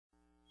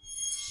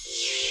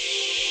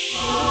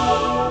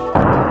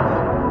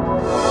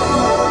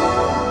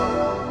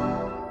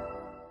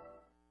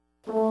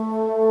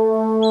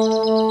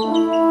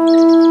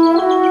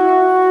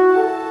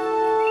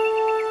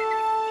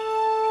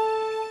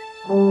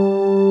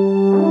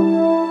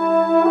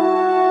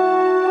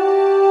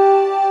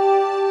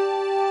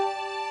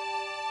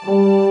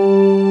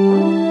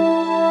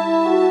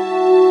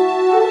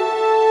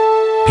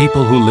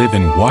people who live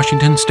in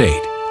Washington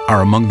State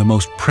are among the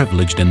most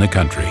privileged in the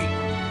country.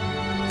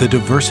 The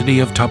diversity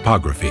of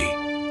topography,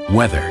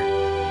 weather,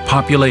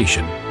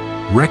 population,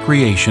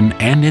 recreation,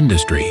 and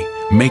industry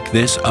make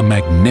this a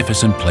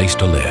magnificent place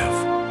to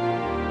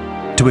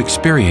live. To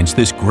experience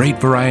this great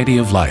variety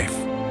of life,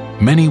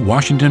 many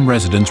Washington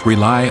residents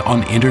rely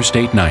on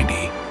Interstate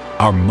 90,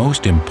 our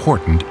most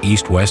important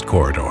east-west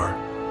corridor.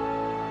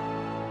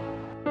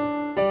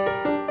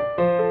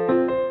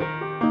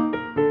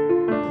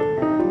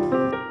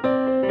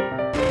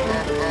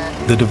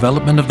 The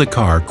development of the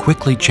car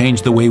quickly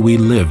changed the way we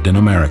lived in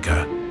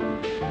America.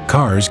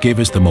 Cars gave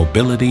us the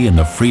mobility and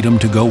the freedom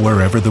to go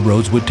wherever the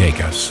roads would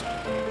take us.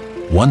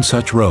 One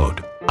such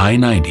road,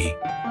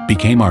 I-90,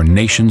 became our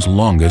nation's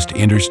longest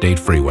interstate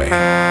freeway.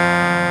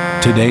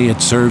 Today it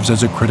serves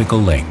as a critical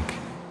link,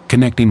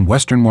 connecting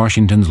Western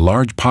Washington's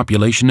large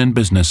population and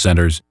business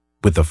centers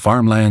with the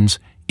farmlands,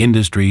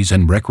 industries,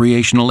 and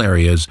recreational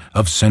areas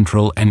of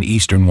Central and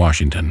Eastern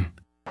Washington.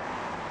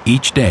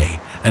 Each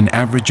day, an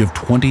average of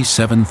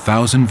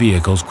 27,000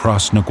 vehicles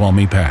cross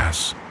Snoqualmie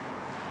Pass.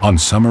 On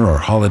summer or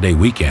holiday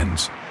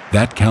weekends,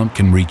 that count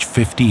can reach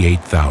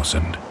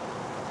 58,000.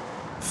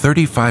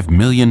 35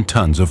 million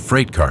tons of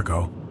freight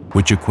cargo,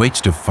 which equates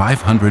to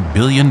 $500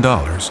 billion,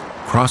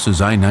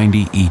 crosses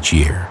I-90 each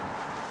year.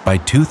 By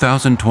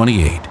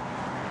 2028,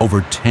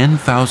 over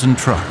 10,000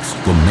 trucks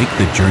will make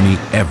the journey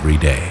every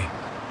day.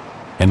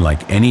 And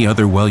like any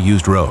other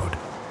well-used road,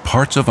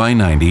 parts of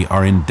I-90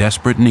 are in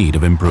desperate need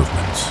of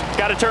improvements.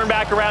 Got to turn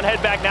back around,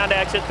 head back down to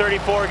exit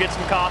 34, get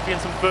some coffee and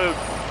some food.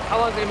 How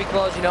long is it going to be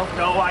closed, you know?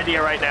 No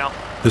idea right now.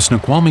 The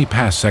Snoqualmie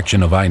Pass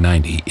section of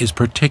I-90 is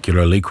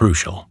particularly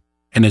crucial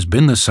and has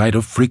been the site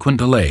of frequent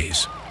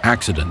delays,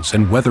 accidents,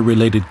 and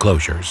weather-related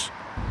closures.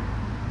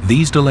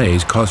 These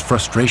delays cause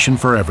frustration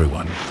for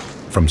everyone,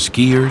 from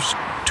skiers,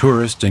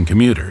 tourists, and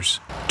commuters,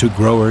 to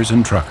growers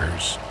and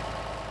truckers.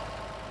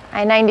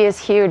 I-90 is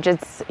huge.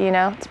 It's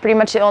pretty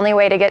much the only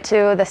way to get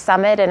to the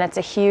summit, and it's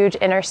a huge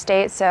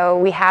interstate, so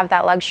we have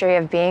that luxury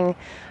of being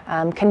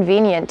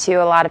convenient to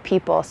a lot of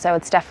people. So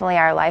it's definitely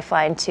our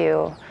lifeline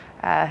to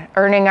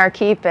earning our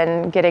keep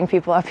and getting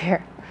people up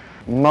here.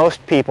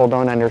 Most people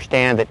don't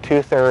understand that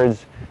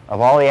 2/3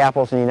 of all the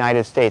apples in the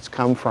United States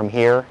come from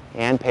here,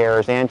 and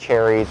pears and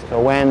cherries. So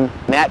when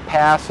that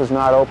pass is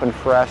not open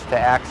for us to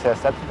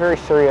access, that's very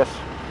serious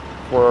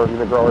for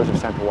the growers of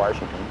Central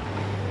Washington.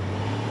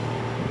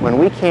 When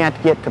we can't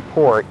get to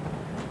port,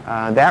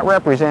 that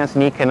represents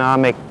an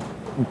economic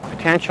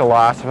potential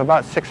loss of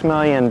about $6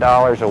 million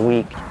a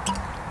week.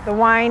 The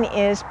wine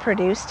is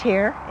produced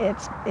here,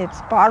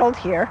 it's bottled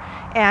here,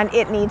 and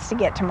it needs to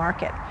get to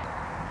market.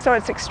 So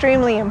it's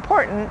extremely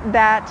important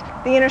that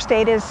the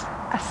interstate is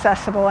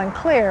accessible and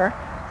clear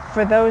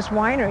for those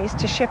wineries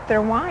to ship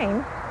their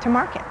wine to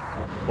market.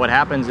 What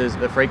happens is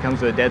the freight comes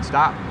to a dead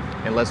stop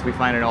unless we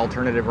find an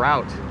alternative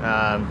route.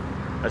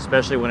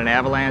 Especially when an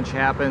avalanche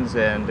happens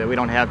and we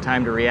don't have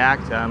time to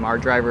react. Our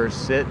drivers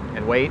sit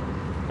and wait.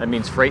 That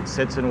means freight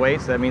sits and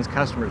waits. That means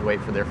customers wait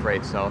for their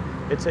freight. So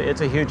it's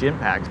a huge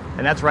impact.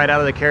 And that's right out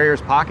of the carrier's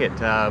pocket.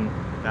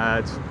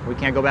 We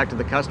can't go back to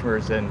the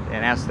customers and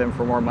ask them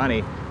for more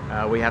money.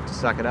 We have to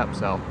suck it up.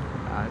 So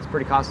it's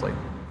pretty costly.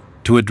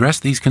 To address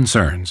these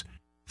concerns,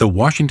 the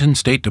Washington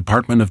State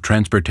Department of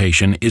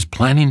Transportation is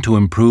planning to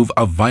improve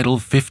a vital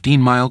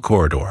 15-mile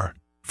corridor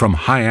from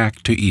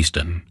Hyack to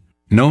Easton.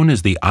 Known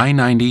as the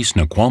I-90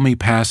 Snoqualmie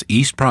Pass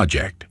East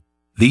Project,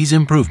 these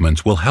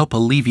improvements will help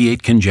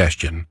alleviate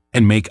congestion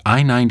and make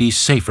I-90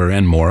 safer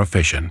and more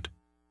efficient.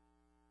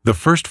 The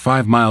first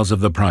 5 miles of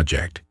the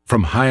project,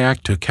 from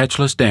Hyack to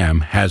Ketchless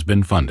Dam, has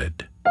been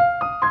funded.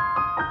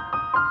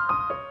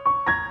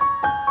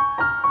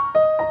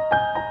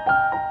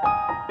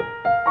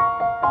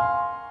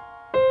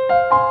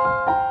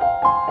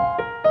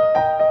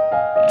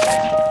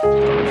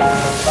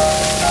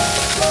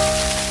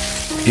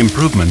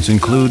 Improvements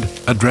include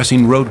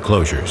addressing road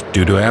closures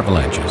due to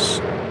avalanches.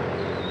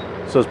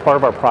 So as part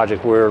of our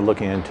project, we're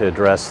looking to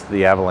address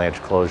the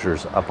avalanche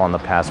closures up on the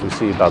pass. We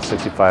see about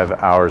 65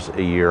 hours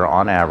a year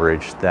on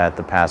average that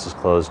the pass is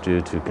closed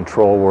due to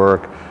control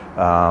work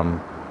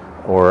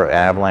or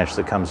avalanche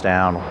that comes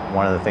down.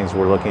 One of the things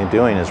we're looking at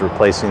doing is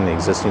replacing the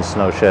existing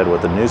snow shed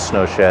with a new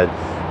snow shed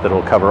that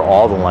will cover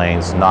all the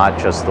lanes, not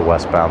just the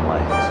westbound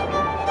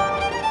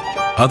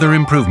lanes. Other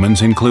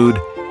improvements include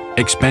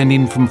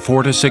expanding from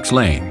 4 to 6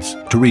 lanes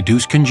to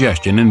reduce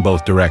congestion in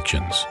both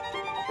directions,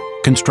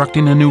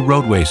 constructing a new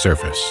roadway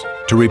surface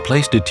to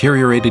replace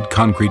deteriorated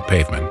concrete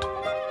pavement,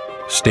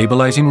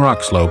 stabilizing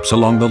rock slopes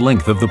along the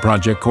length of the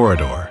project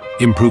corridor,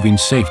 improving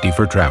safety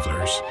for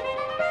travelers,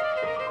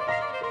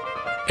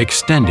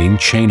 extending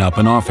chain up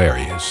and off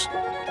areas,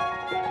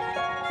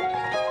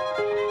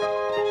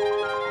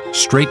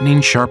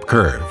 straightening sharp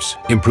curves,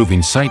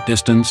 improving sight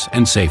distance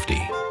and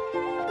safety,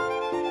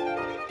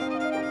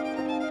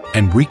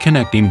 and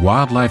reconnecting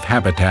wildlife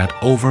habitat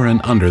over and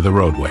under the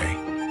roadway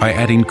by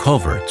adding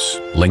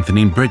culverts,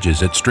 lengthening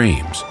bridges at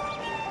streams,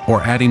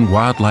 or adding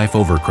wildlife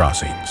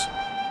overcrossings.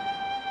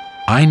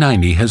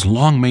 I-90 has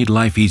long made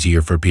life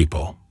easier for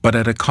people, but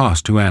at a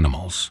cost to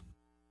animals.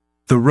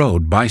 The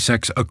road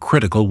bisects a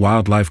critical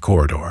wildlife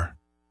corridor.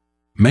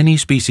 Many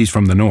species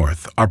from the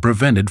north are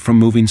prevented from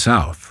moving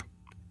south.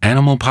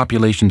 Animal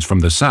populations from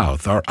the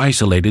south are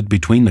isolated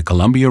between the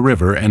Columbia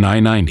River and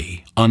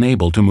I-90,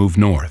 unable to move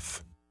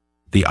north.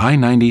 The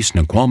I-90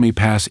 Snoqualmie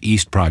Pass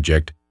East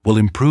project will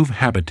improve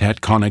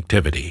habitat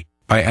connectivity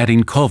by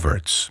adding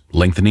culverts,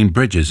 lengthening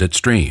bridges at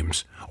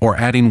streams, or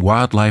adding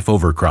wildlife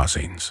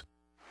overcrossings.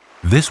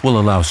 This will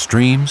allow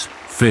streams,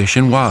 fish,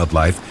 and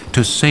wildlife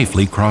to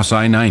safely cross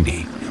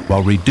I-90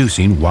 while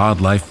reducing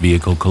wildlife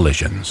vehicle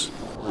collisions.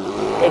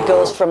 It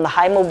goes from the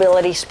high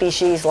mobility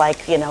species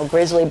like,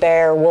 grizzly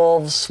bear,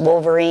 wolves,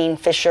 wolverine,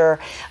 fisher,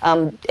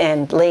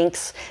 and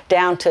lynx,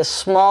 down to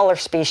smaller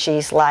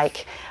species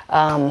like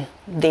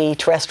the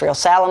terrestrial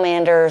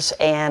salamanders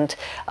and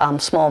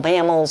small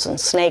mammals and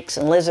snakes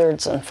and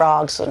lizards and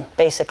frogs and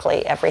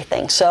basically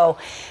everything. So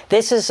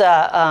this is,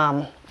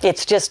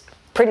 it's just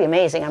pretty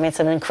amazing. I mean, it's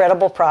an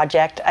incredible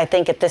project. I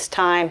think at this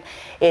time,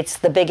 it's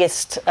the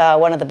biggest,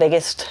 one of the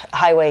biggest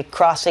highway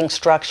crossing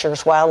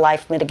structures,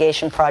 wildlife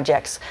mitigation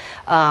projects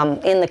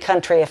in the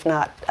country, if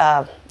not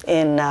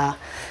in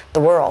the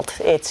world.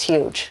 It's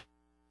huge.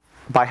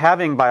 By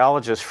having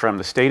biologists from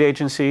the state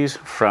agencies,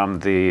 from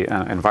the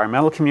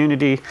environmental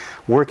community,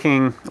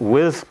 working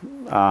with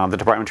the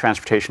Department of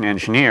Transportation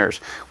engineers,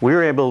 we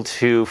were able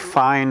to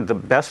find the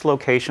best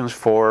locations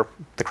for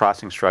the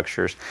crossing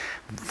structures,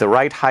 the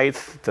right height,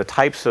 the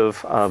types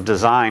of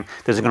design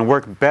that is going to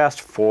work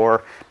best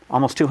for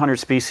almost 200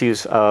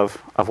 species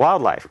of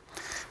wildlife.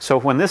 So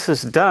when this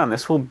is done,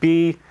 this will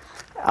be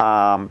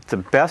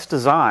the best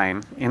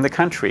design in the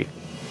country.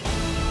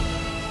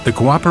 The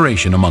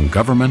cooperation among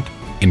government,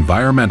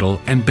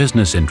 environmental, and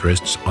business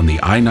interests on the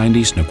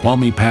I-90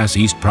 Snoqualmie Pass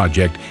East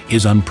project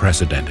is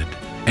unprecedented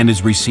and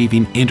is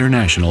receiving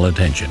international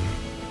attention.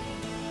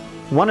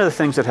 One of the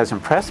things that has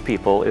impressed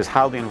people is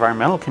how the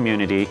environmental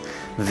community,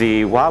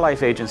 the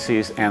wildlife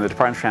agencies, and the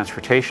Department of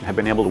Transportation have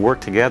been able to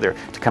work together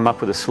to come up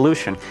with a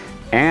solution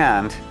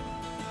and,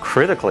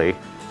 critically,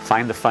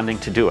 find the funding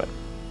to do it.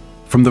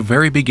 From the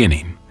very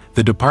beginning,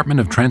 the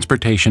Department of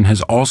Transportation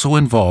has also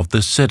involved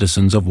the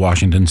citizens of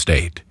Washington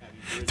State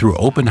through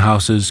open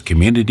houses,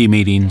 community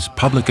meetings,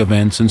 public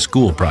events, and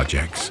school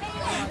projects.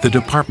 The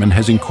department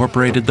has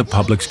incorporated the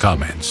public's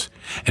comments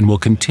and will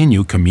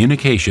continue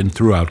communication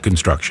throughout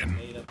construction.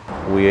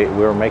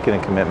 We're making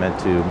a commitment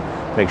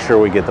to make sure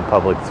we get the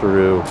public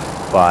through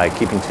by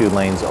keeping 2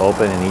 lanes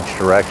open in each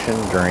direction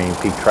during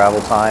peak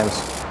travel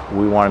times.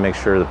 We want to make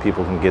sure that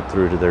people can get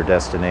through to their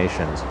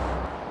destinations.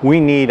 We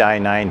need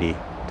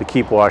I-90 to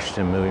keep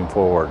Washington moving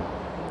forward.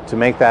 To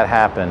make that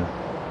happen,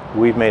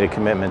 we've made a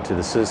commitment to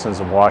the citizens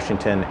of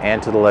Washington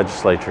and to the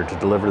legislature to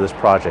deliver this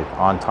project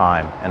on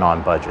time and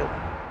on budget.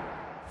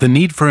 The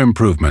need for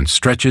improvements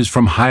stretches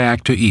from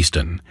Hyack to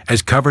Easton,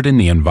 as covered in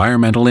the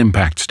Environmental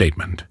Impact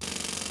Statement.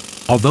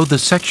 Although the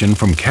section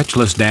from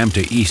Ketchless Dam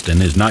to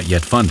Easton is not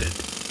yet funded,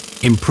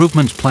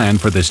 improvements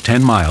planned for this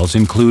 10 miles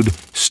include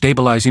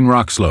stabilizing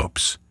rock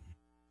slopes,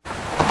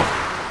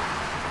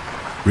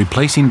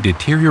 replacing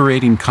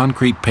deteriorating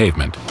concrete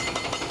pavement,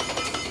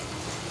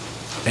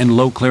 and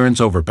low-clearance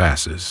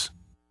overpasses,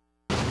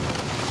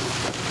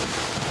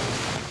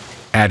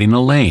 adding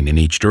a lane in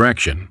each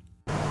direction,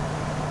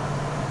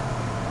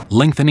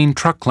 lengthening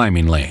truck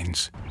climbing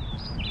lanes,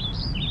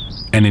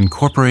 and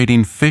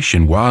incorporating fish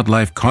and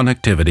wildlife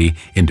connectivity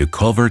into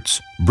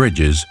culverts,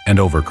 bridges, and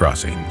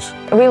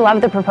overcrossings. We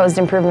love the proposed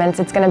improvements.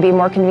 It's going to be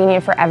more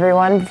convenient for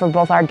everyone, for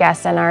both our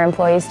guests and our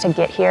employees to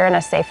get here in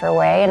a safer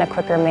way, in a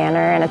quicker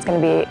manner, and it's going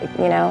to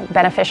be,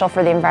 beneficial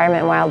for the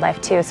environment and wildlife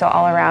too. So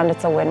all around,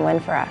 it's a win-win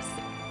for us.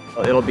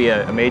 It'll be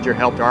a major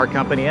help to our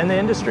company and the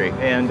industry,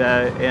 and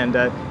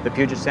the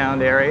Puget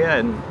Sound area,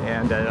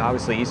 and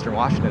obviously Eastern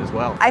Washington as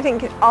well. I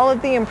think all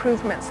of the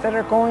improvements that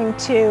are going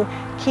to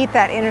keep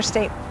that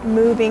interstate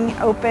moving,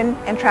 open,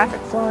 and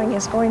traffic flowing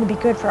is going to be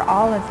good for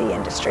all of the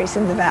industries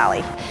in the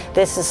valley.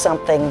 This is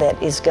something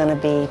that is going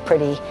to be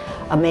pretty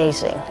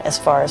amazing as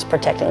far as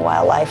protecting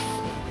wildlife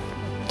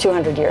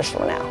 200 years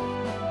from now.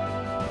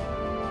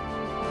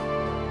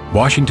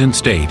 Washington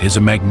State is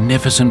a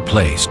magnificent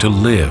place to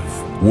live,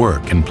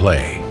 work, and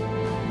play.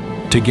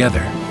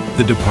 Together,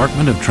 the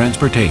Department of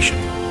Transportation,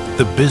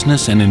 the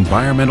business and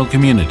environmental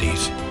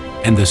communities,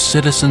 and the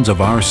citizens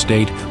of our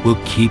state will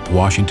keep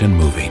Washington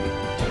moving,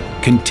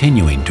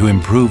 continuing to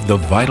improve the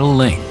vital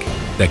link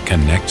that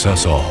connects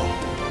us all.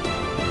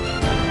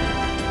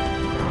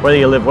 Whether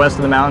you live west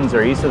of the mountains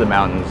or east of the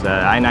mountains,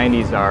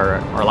 I-90 is our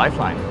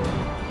lifeline.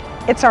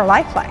 It's our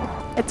lifeline.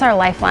 It's our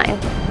lifeline.